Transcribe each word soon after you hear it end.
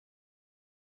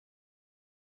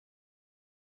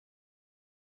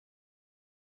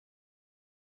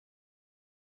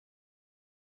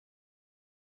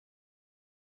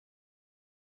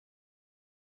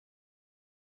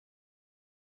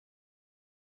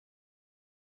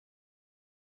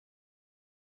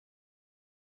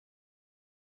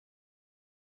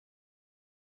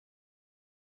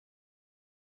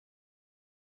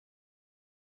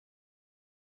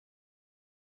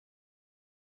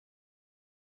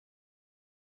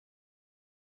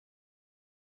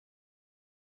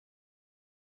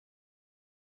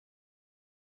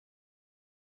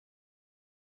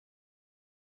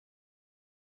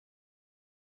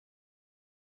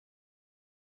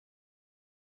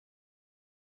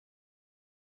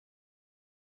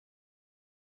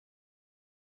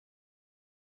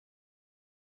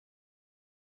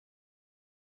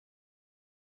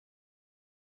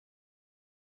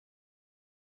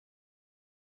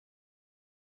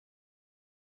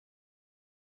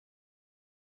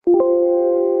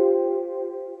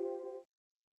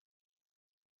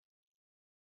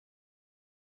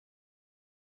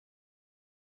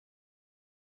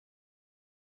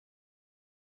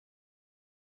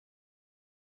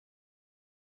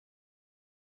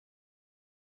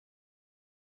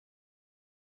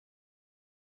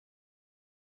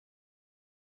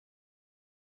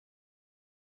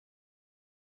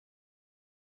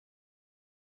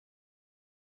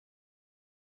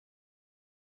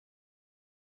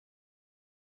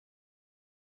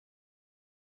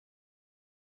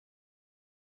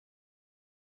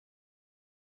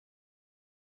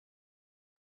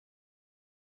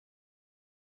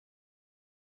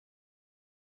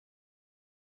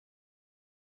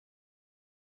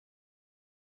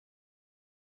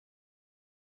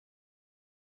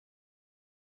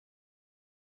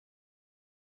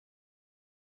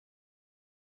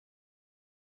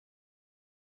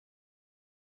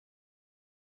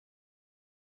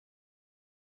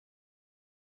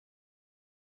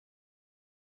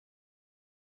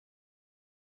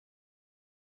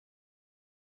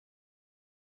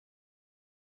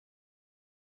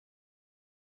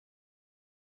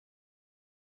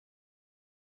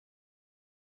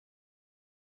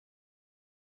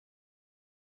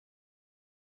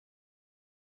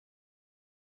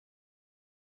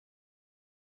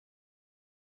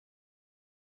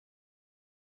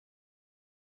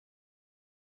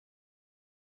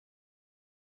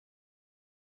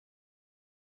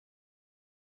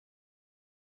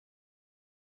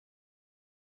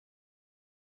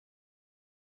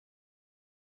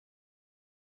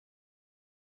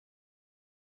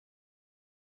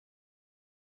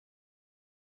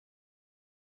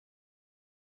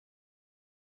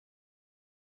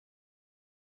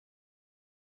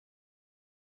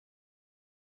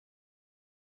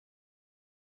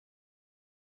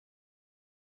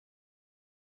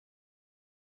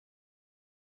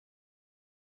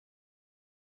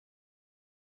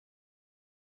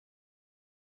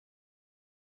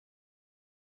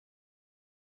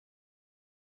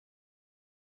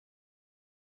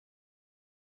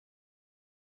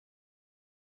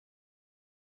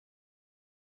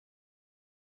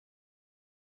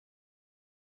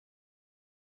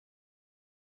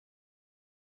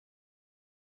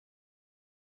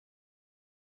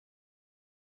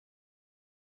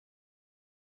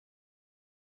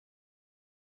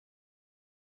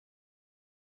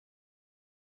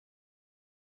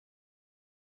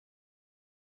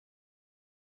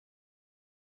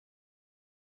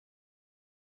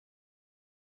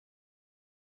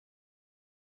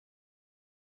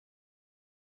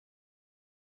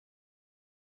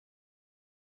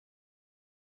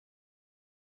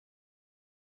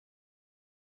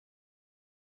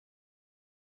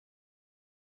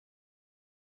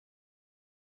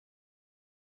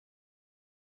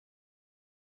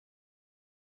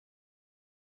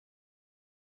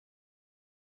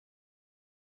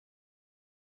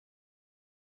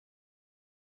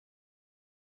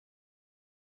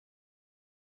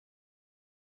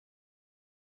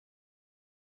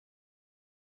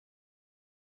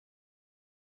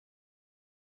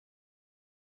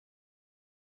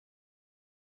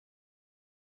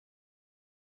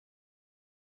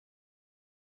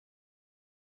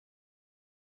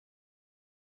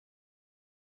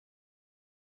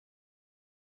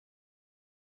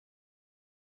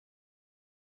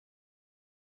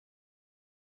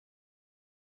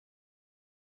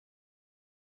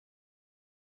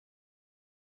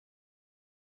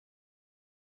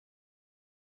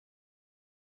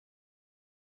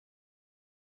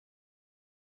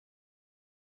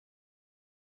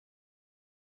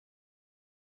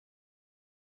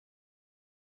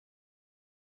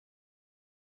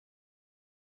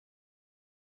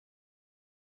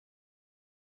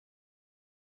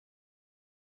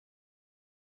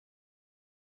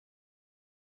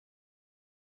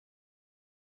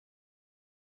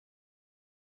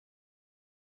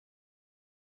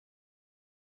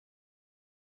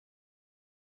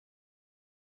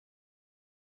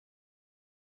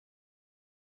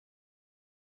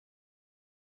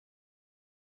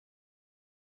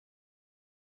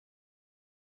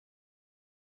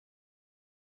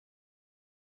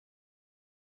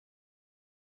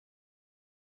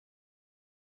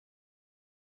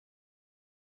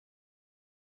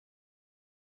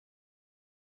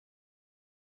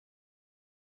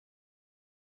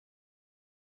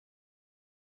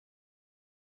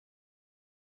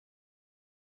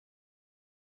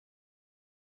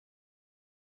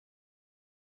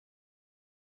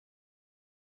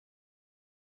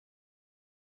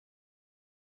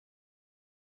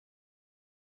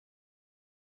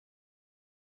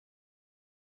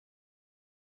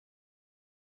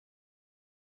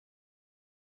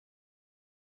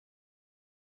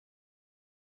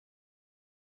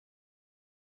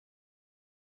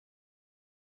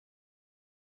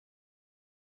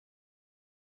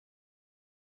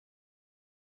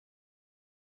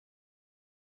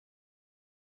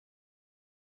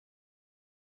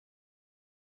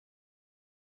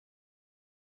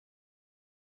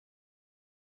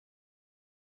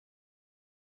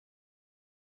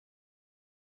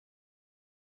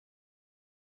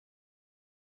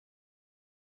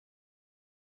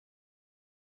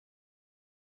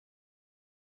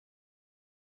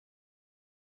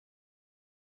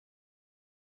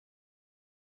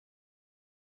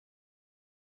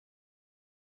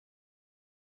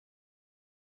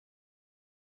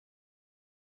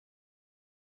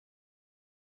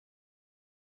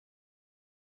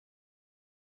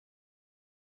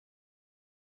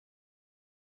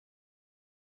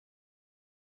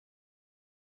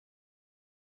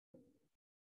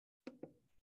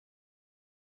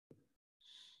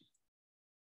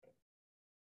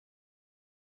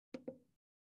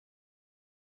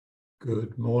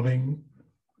Good morning.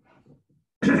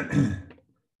 It's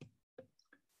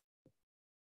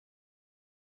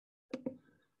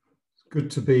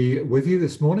good to be with you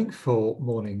this morning for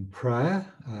morning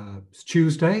prayer. It's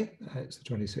Tuesday, it's the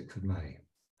 26th of May,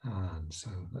 and so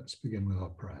let's begin with our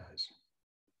prayers.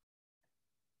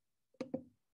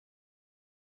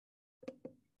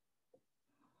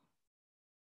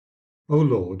 O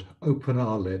Lord, open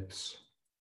our lips,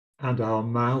 and our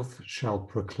mouth shall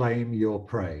proclaim your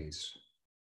praise.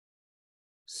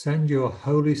 Send your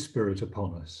Holy Spirit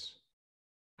upon us,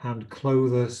 and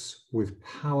clothe us with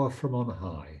power from on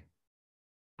high.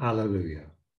 Alleluia.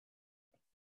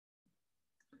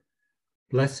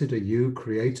 Blessed are you,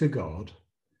 Creator God.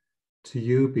 To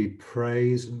you be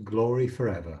praise and glory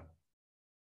forever.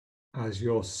 As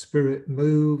your Spirit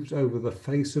moved over the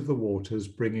face of the waters,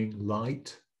 bringing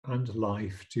light and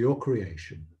life to your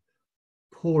creation,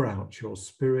 pour out your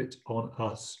Spirit on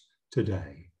us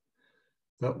today,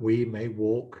 that we may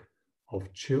walk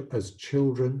as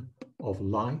children of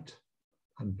light,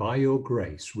 and by your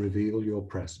grace reveal your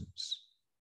presence.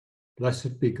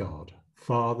 Blessed be God,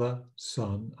 Father,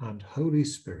 Son, and Holy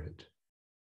Spirit.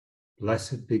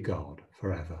 Blessed be God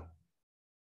forever.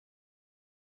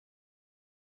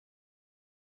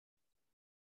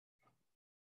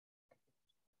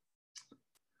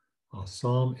 Our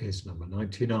psalm is number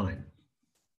 99.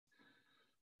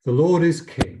 The Lord is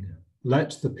King.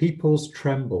 Let the peoples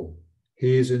tremble.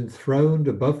 He is enthroned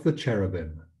above the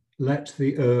cherubim. Let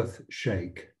the earth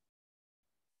shake.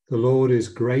 The Lord is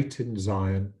great in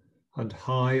Zion and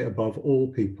high above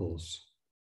all peoples.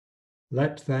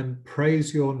 Let them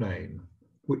praise your name,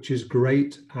 which is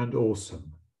great and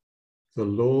awesome. The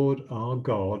Lord our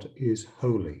God is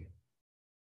holy.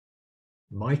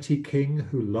 Mighty King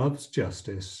who loves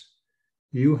justice,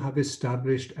 you have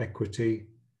established equity.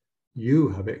 You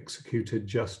have executed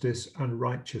justice and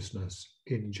righteousness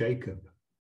in Jacob.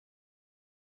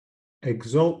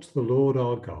 Exalt the Lord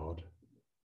our God.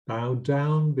 Bow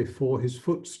down before his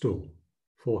footstool,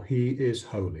 for he is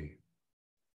holy.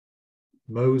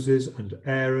 Moses and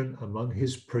Aaron among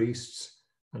his priests,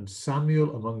 and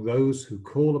Samuel among those who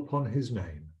call upon his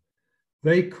name.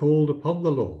 They called upon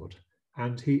the Lord,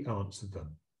 and he answered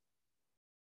them.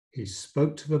 He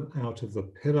spoke to them out of the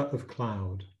pillar of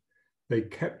cloud. They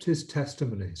kept his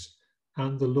testimonies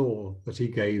and the law that he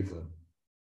gave them.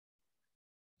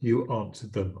 You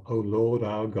answered them, O Lord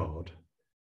our God.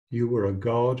 You were a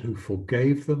God who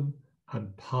forgave them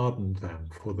and pardoned them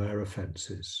for their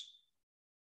offences.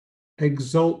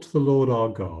 Exalt the Lord our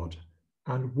God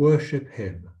and worship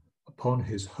him upon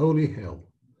his holy hill,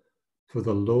 for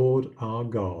the Lord our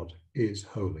God is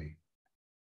holy.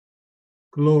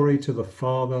 Glory to the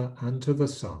Father and to the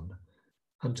Son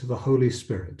and to the Holy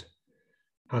Spirit,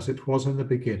 as it was in the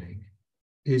beginning,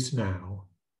 is now,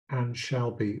 and shall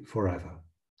be forever.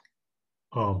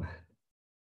 Amen.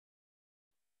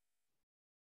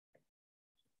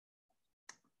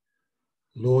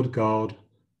 Lord God,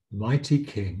 mighty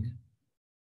King,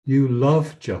 you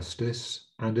love justice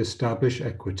and establish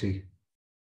equity.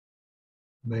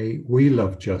 May we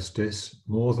love justice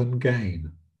more than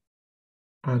gain,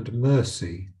 and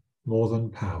mercy more than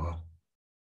power,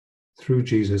 through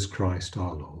Jesus Christ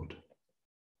our Lord.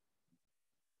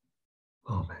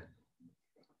 Amen.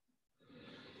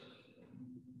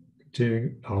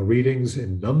 Continuing our readings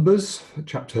in Numbers,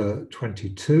 chapter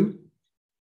 22,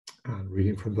 and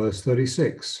reading from verse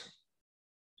 36.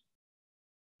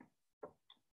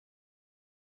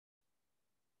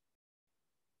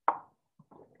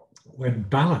 When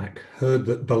Balak heard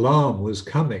that Balaam was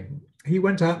coming, he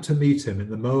went out to meet him in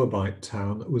the Moabite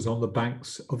town that was on the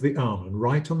banks of the Arnon,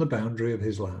 right on the boundary of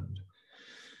his land.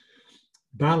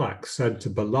 Balak said to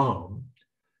Balaam,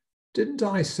 "Didn't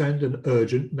I send an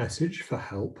urgent message for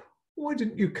help? Why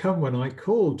didn't you come when I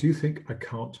called? Do you think I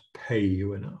can't pay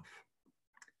you enough?"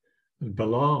 And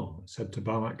Balaam said to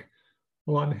Balak,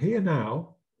 "Well, I'm here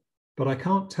now, but I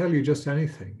can't tell you just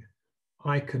anything.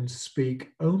 I can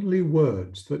speak only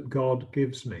words that God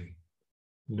gives me,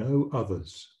 no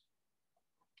others."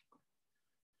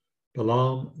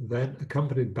 Balaam then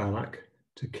accompanied Balak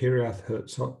to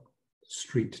Kiriath-Huzoth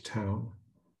street town.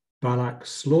 Balak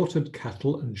slaughtered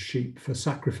cattle and sheep for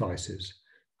sacrifices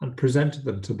and presented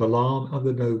them to Balaam and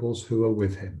the nobles who were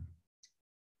with him.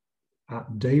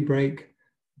 At daybreak,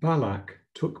 Balak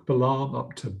took Balaam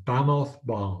up to Bamoth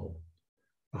Baal,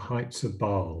 the heights of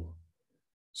Baal,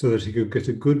 so that he could get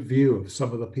a good view of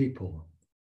some of the people.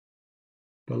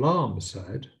 Balaam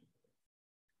said,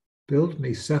 "Build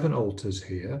me 7 altars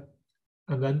here,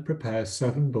 and then prepare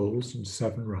 7 bulls and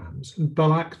 7 rams." And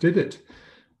Balak did it.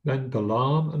 Then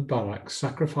Balaam and Balak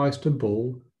sacrificed a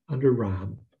bull and a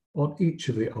ram on each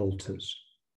of the altars.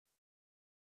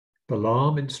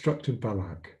 Balaam instructed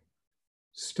Balak,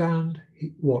 stand,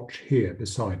 watch here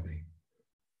beside me,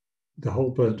 the whole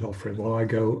burnt offering, while I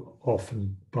go off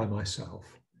and by myself.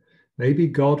 Maybe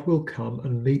God will come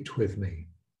and meet with me.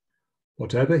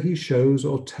 Whatever he shows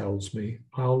or tells me,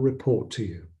 I'll report to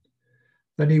you.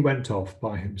 Then he went off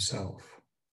by himself.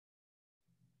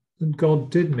 And God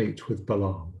did meet with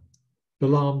Balaam.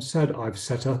 Balaam said, I've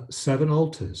set up 7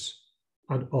 altars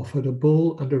and offered a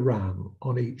bull and a ram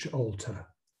on each altar.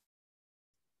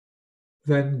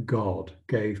 Then God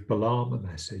gave Balaam a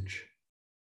message.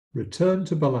 Return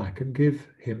to Balak and give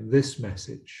him this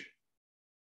message.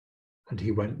 And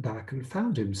he went back and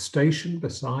found him stationed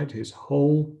beside his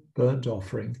whole burnt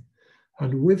offering,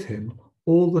 and with him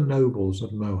all the nobles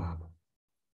of Moab.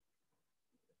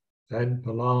 Then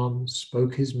Balaam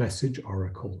spoke his message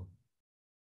oracle.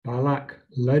 Balak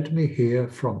led me here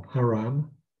from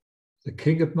Aram, the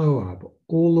king of Moab,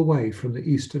 all the way from the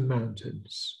eastern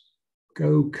mountains.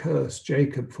 Go curse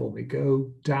Jacob for me,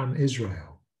 go damn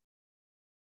Israel.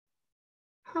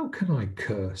 How can I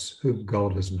curse whom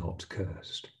God has not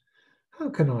cursed? How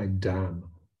can I damn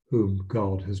whom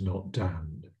God has not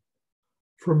damned?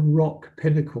 From rock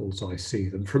pinnacles I see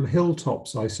them, from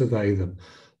hilltops I survey them.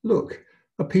 Look,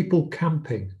 a people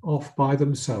camping off by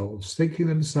themselves, thinking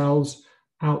themselves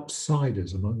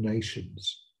outsiders among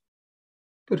nations.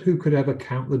 But who could ever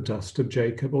count the dust of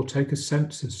Jacob or take a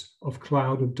census of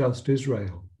cloud of dust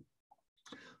Israel?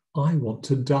 I want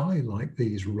to die like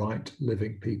these right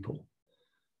living people.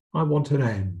 I want an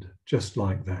end just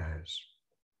like theirs.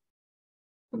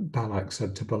 And Balak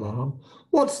said to Balaam,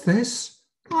 what's this?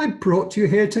 I brought you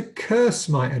here to curse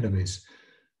my enemies,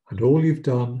 and all you've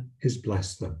done is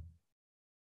bless them.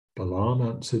 Balaam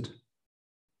answered,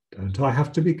 don't I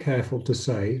have to be careful to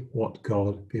say what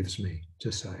God gives me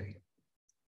to say?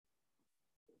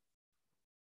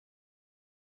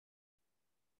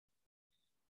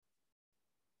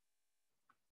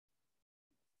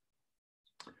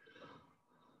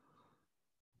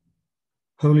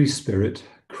 Holy Spirit,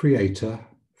 Creator,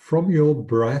 from your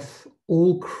breath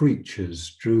all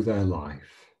creatures drew their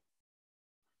life.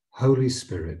 Holy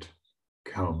Spirit,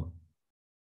 come.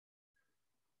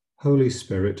 Holy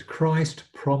Spirit, Christ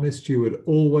promised you would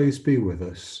always be with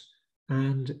us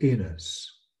and in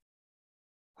us.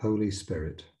 Holy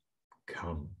Spirit,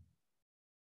 come.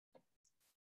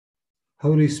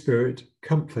 Holy Spirit,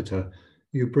 Comforter,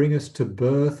 you bring us to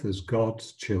birth as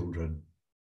God's children.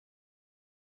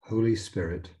 Holy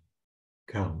Spirit,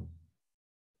 come.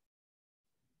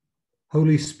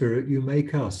 Holy Spirit, you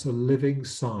make us a living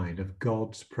sign of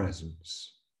God's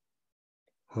presence.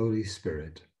 Holy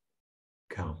Spirit,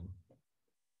 come.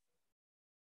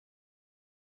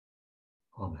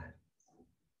 Amen.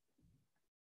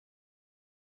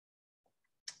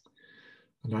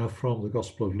 And now from the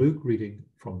Gospel of Luke, reading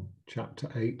from chapter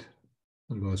 8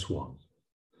 and verse 1.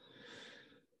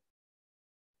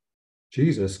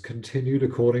 Jesus continued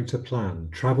according to plan,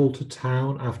 travelled to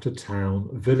town after town,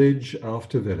 village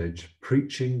after village,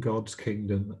 preaching God's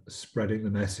kingdom, spreading the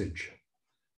message.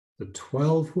 The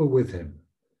 12 were with him.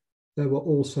 There were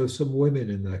also some women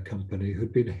in their company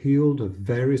who'd been healed of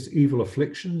various evil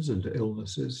afflictions and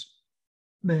illnesses.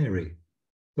 Mary,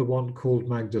 the one called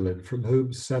Magdalene, from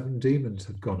whom 7 demons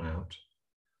had gone out.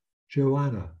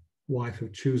 Joanna, wife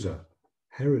of Chuza,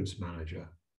 Herod's manager,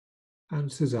 and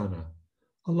Susanna,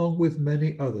 along with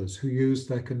many others who used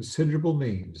their considerable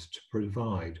means to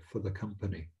provide for the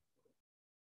company.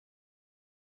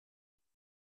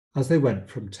 As they went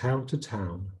from town to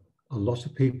town, a lot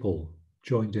of people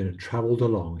joined in and travelled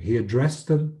along. He addressed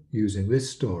them using this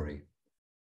story.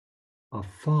 A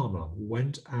farmer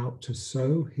went out to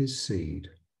sow his seed.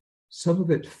 Some of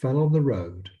it fell on the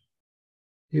road.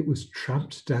 It was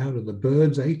tramped down and the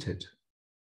birds ate it.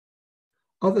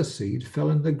 Other seed fell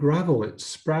in the gravel. It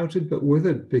sprouted but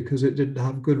withered because it didn't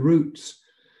have good roots.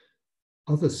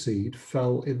 Other seed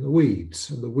fell in the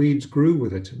weeds, and the weeds grew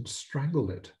with it and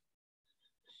strangled it.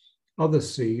 Other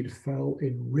seed fell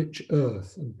in rich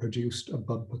earth and produced a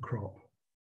bumper crop.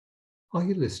 Are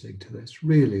you listening to this?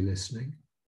 Really listening?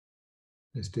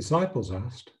 His disciples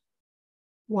asked,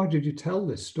 why did you tell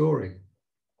this story?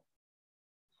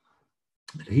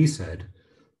 And he said,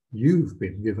 you've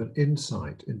been given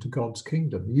insight into God's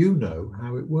kingdom. You know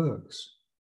how it works.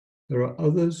 There are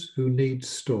others who need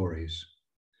stories.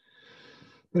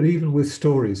 But even with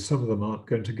stories, some of them aren't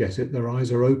going to get it. Their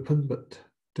eyes are open, but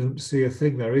don't see a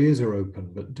thing. Their ears are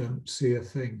open, but don't see a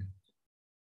thing.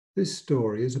 This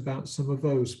story is about some of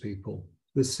those people.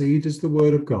 The seed is the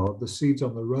word of God. The seeds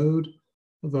on the road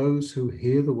are those who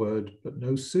hear the word, but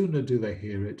no sooner do they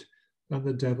hear it then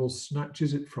the devil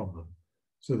snatches it from them,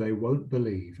 so they won't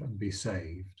believe and be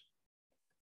saved.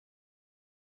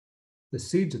 The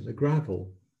seeds in the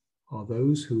gravel are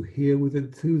those who hear with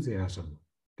enthusiasm,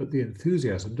 but the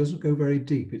enthusiasm doesn't go very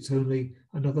deep. It's only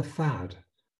another fad.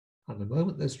 And the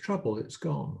moment there's trouble, it's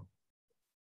gone.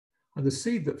 And the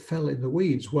seed that fell in the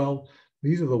weeds, well,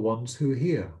 these are the ones who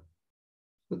hear.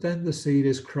 But then the seed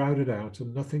is crowded out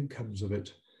and nothing comes of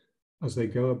it as they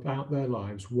go about their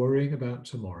lives worrying about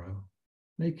tomorrow,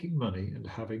 making money and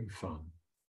having fun.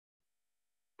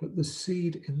 But the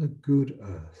seed in the good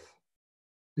earth,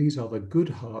 these are the good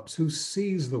hearts who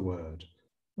seize the word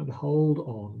and hold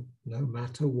on no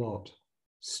matter what,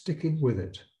 sticking with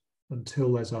it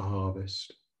until there's a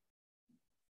harvest.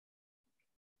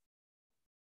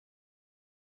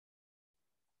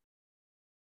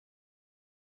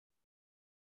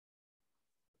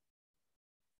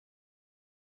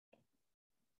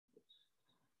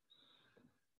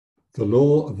 The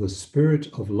law of the Spirit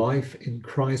of life in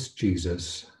Christ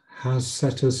Jesus has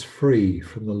set us free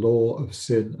from the law of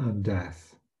sin and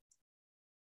death.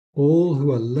 All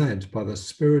who are led by the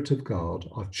Spirit of God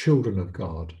are children of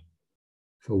God,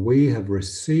 for we have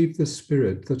received the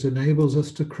Spirit that enables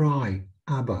us to cry,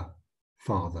 Abba,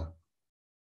 Father.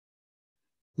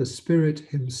 The Spirit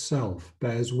himself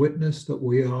bears witness that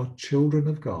we are children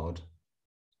of God,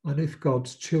 and if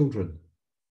God's children,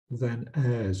 then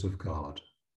heirs of God.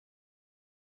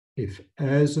 If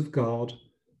heirs of God,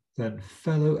 then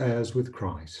fellow heirs with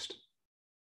Christ,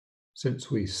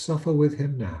 since we suffer with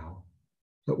him now,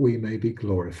 that we may be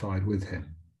glorified with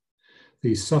him.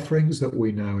 These sufferings that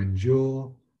we now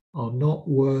endure are not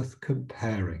worth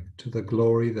comparing to the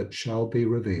glory that shall be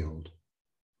revealed,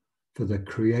 for the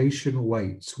creation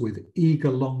waits with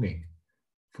eager longing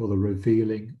for the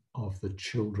revealing of the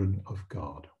children of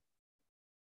God.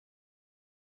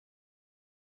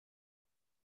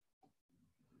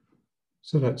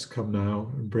 So let's come now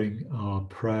and bring our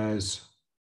prayers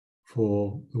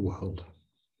for the world.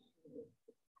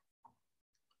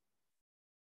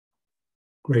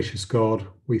 Gracious God,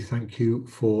 we thank you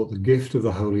for the gift of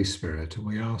the Holy Spirit, and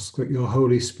we ask that your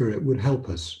Holy Spirit would help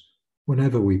us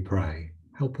whenever we pray.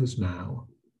 Help us now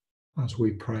as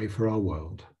we pray for our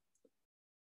world.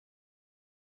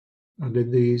 And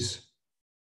in these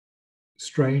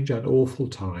strange and awful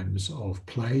times of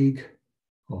plague,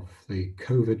 of the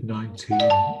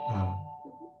COVID-19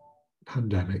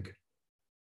 pandemic,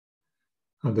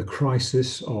 and the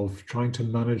crisis of trying to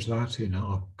manage that in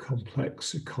our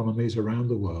complex economies around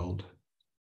the world,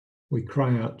 we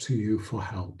cry out to you for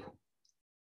help.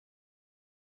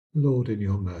 Lord, in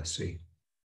your mercy,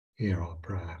 hear our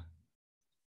prayer.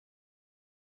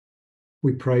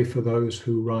 We pray for those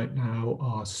who right now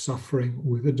are suffering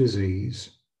with a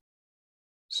disease,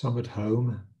 some at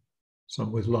home,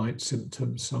 some with light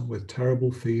symptoms, some with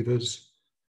terrible fevers,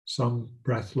 some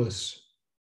breathless.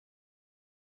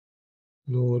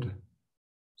 Lord,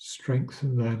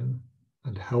 strengthen them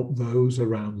and help those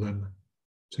around them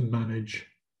to manage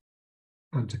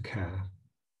and to care.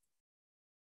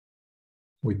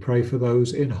 We pray for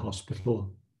those in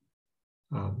hospital,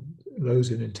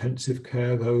 those in intensive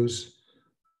care, those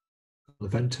on the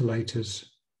ventilators.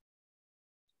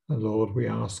 And Lord, we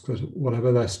ask that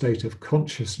whatever their state of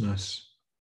consciousness,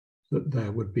 that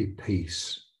there would be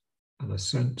peace and a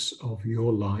sense of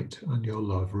your light and your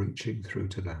love reaching through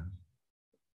to them.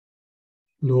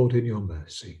 Lord, in your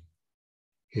mercy,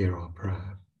 hear our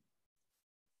prayer.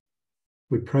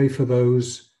 We pray for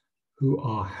those who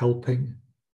are helping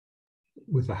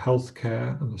with the health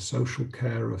care and the social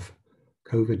care of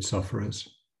COVID sufferers.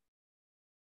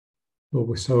 Lord,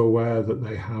 we're so aware that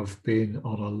they have been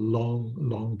on a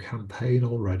long campaign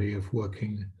already of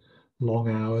working long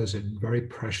hours in very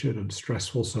pressured and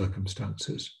stressful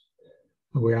circumstances.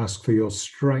 And we ask for your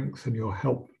strength and your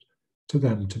help to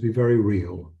them to be very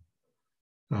real,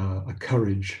 a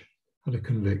courage and a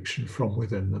conviction from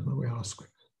within them. And we ask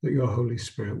that your Holy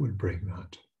Spirit would bring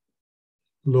that.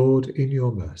 Lord, in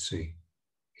your mercy,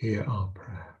 hear our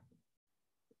prayer.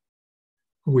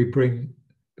 And we bring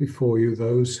before you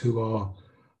those who are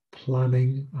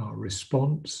planning our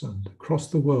response, and across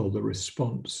the world the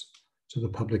response to the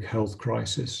public health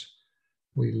crisis.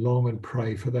 We long and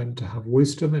pray for them to have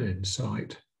wisdom and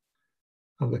insight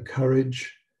and the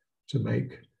courage to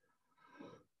make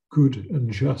good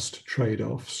and just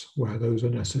trade-offs where those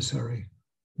are necessary,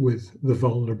 with the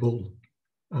vulnerable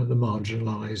and the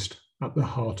marginalized at the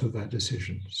heart of their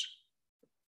decisions.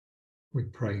 We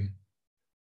pray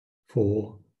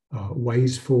for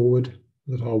ways forward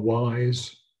that are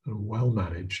wise and well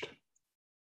managed.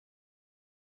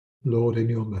 Lord, in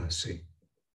your mercy,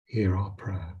 hear our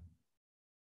prayer.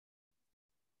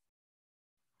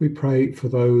 We pray for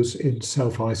those in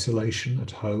self-isolation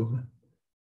at home.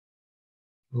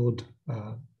 Lord,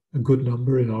 a good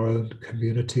number in our own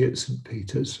community at St.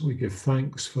 Peter's. We give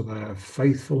thanks for their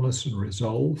faithfulness and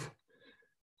resolve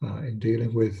in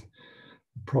dealing with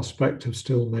the prospect of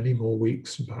still many more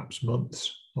weeks and perhaps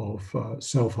months of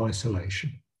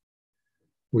self-isolation.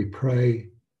 We pray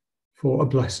for a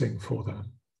blessing for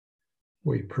them.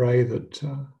 We pray that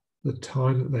the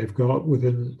time that they've got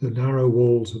within the narrow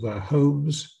walls of their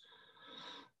homes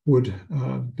would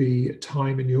be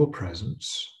time in your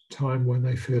presence, time when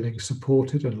they're feeling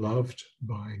supported and loved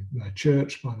by their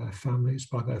church, by their families,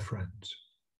 by their friends,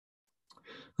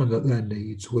 and that their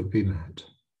needs would be met.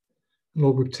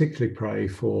 Lord, we particularly pray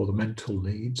for the mental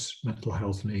needs, mental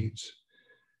health needs,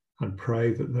 and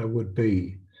pray that there would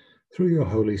be, through your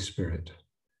Holy Spirit,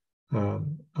 a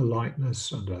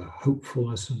lightness and a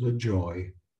hopefulness and a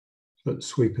joy that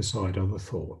sweep aside other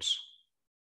thoughts.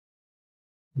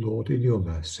 Lord, in your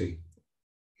mercy,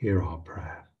 hear our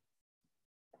prayer.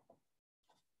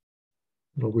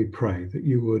 Lord, we pray that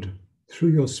you would, through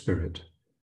your Spirit,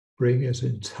 bring us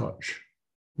in touch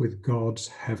with God's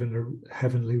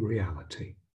heavenly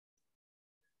reality.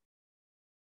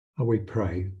 And we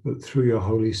pray that through your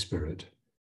Holy Spirit,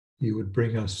 you would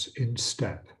bring us in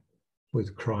step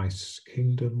with Christ's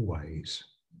kingdom ways.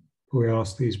 We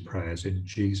ask these prayers in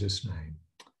Jesus' name.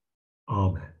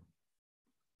 Amen.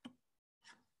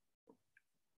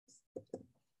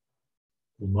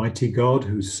 Almighty God,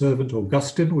 whose servant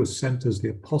Augustine was sent as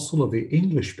the apostle of the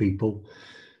English people,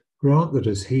 grant that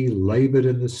as he laboured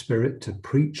in the Spirit to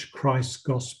preach Christ's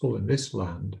gospel in this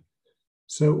land,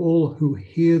 so all who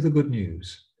hear the good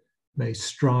news may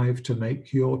strive to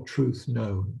make your truth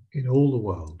known in all the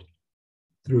world,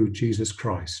 through Jesus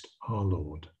Christ our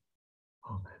Lord.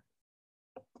 Amen.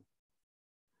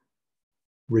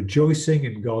 Rejoicing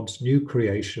in God's new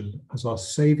creation as our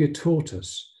Saviour taught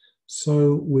us,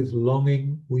 so with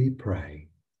longing we pray.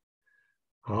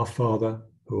 Our Father,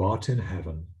 who art in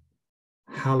heaven,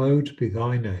 hallowed be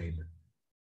thy name.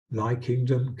 Thy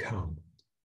kingdom come.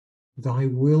 Thy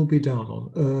will be done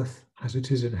on earth as it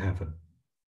is in heaven.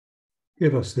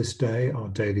 Give us this day our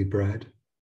daily bread,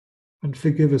 and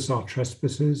forgive us our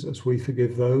trespasses as we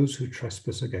forgive those who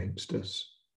trespass against us.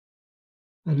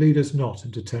 And lead us not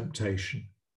into temptation,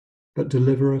 but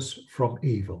deliver us from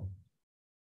evil.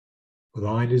 For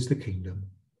thine is the kingdom,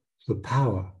 the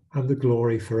power, and the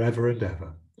glory forever and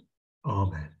ever.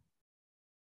 Amen.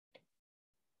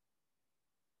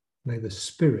 May the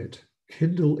Spirit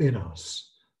kindle in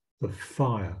us the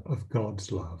fire of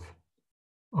God's love.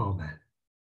 Amen.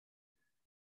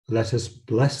 Let us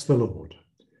bless the Lord.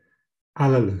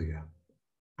 Alleluia.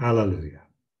 Alleluia.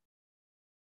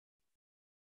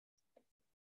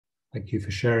 Thank you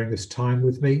for sharing this time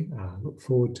with me. I look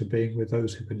forward to being with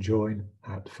those who can join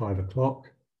at 5 o'clock.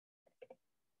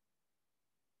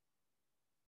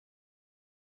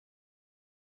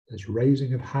 There's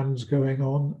raising of hands going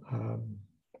on.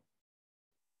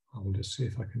 I will just see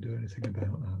if I can do anything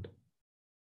about that.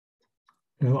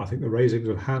 No, I think the raisings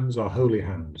of hands are holy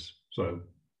hands. So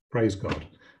praise God.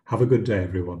 Have a good day,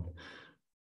 everyone.